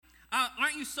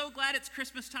Aren't you so glad it's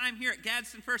Christmas time here at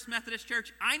Gadsden First Methodist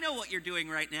Church? I know what you're doing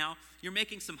right now. You're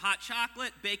making some hot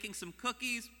chocolate, baking some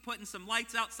cookies, putting some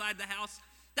lights outside the house.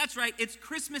 That's right, it's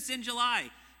Christmas in July,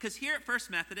 because here at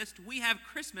First Methodist, we have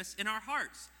Christmas in our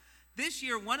hearts. This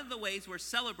year, one of the ways we're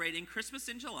celebrating Christmas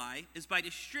in July is by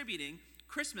distributing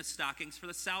Christmas stockings for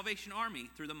the Salvation Army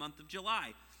through the month of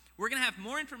July. We're going to have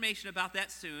more information about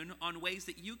that soon on ways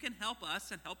that you can help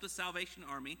us and help the Salvation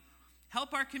Army,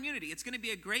 help our community. It's going to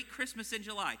be a great Christmas in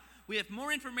July. We have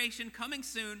more information coming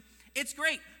soon. It's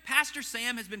great. Pastor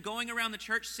Sam has been going around the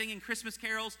church singing Christmas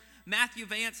carols. Matthew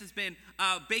Vance has been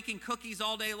baking cookies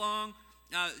all day long.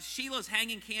 Sheila's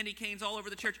hanging candy canes all over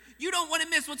the church. You don't want to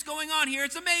miss what's going on here.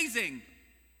 It's amazing.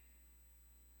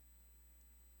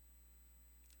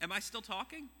 Am I still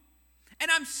talking? And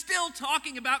I'm still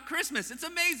talking about Christmas. It's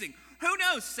amazing. Who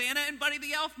knows? Santa and Buddy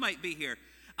the Elf might be here.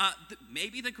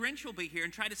 Maybe the Grinch will be here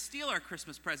and try to steal our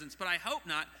Christmas presents, but I hope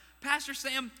not. Pastor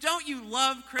Sam, don't you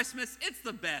love Christmas? It's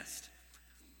the best.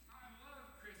 I love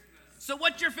Christmas. So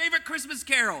what's your favorite Christmas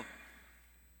carol?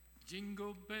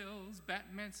 Jingle bells,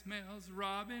 Batman smells,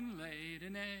 Robin laid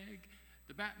an egg.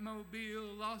 The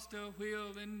Batmobile lost a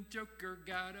wheel and Joker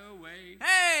got away.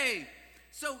 Hey!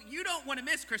 So you don't want to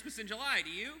miss Christmas in July,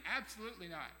 do you? Absolutely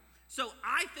not. So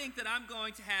I think that I'm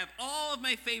going to have all of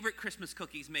my favorite Christmas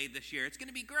cookies made this year. It's going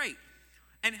to be great.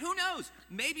 And who knows,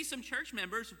 maybe some church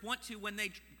members want to, when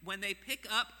they pick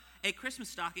up a Christmas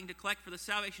stocking to collect for the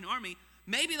Salvation Army,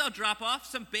 maybe they'll drop off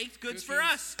some baked goods for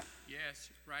us. Yes,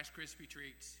 Rice Krispie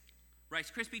treats. Rice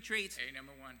Krispie treats.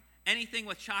 number one. Anything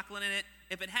with chocolate in it.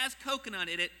 If it has coconut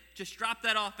in it, just drop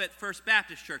that off at First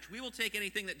Baptist Church. We will take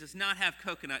anything that does not have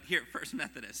coconut here at First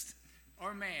Methodist.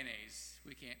 Or mayonnaise.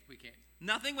 We can't.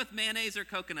 Nothing with mayonnaise or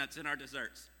coconuts in our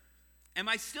desserts. Am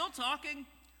I still talking?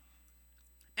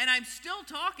 And I'm still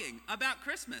talking about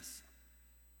Christmas.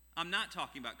 I'm not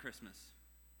talking about Christmas.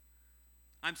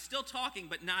 I'm still talking,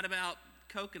 but not about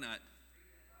coconut.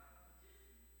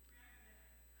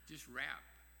 Just rap.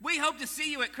 We hope to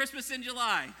see you at Christmas in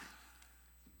July.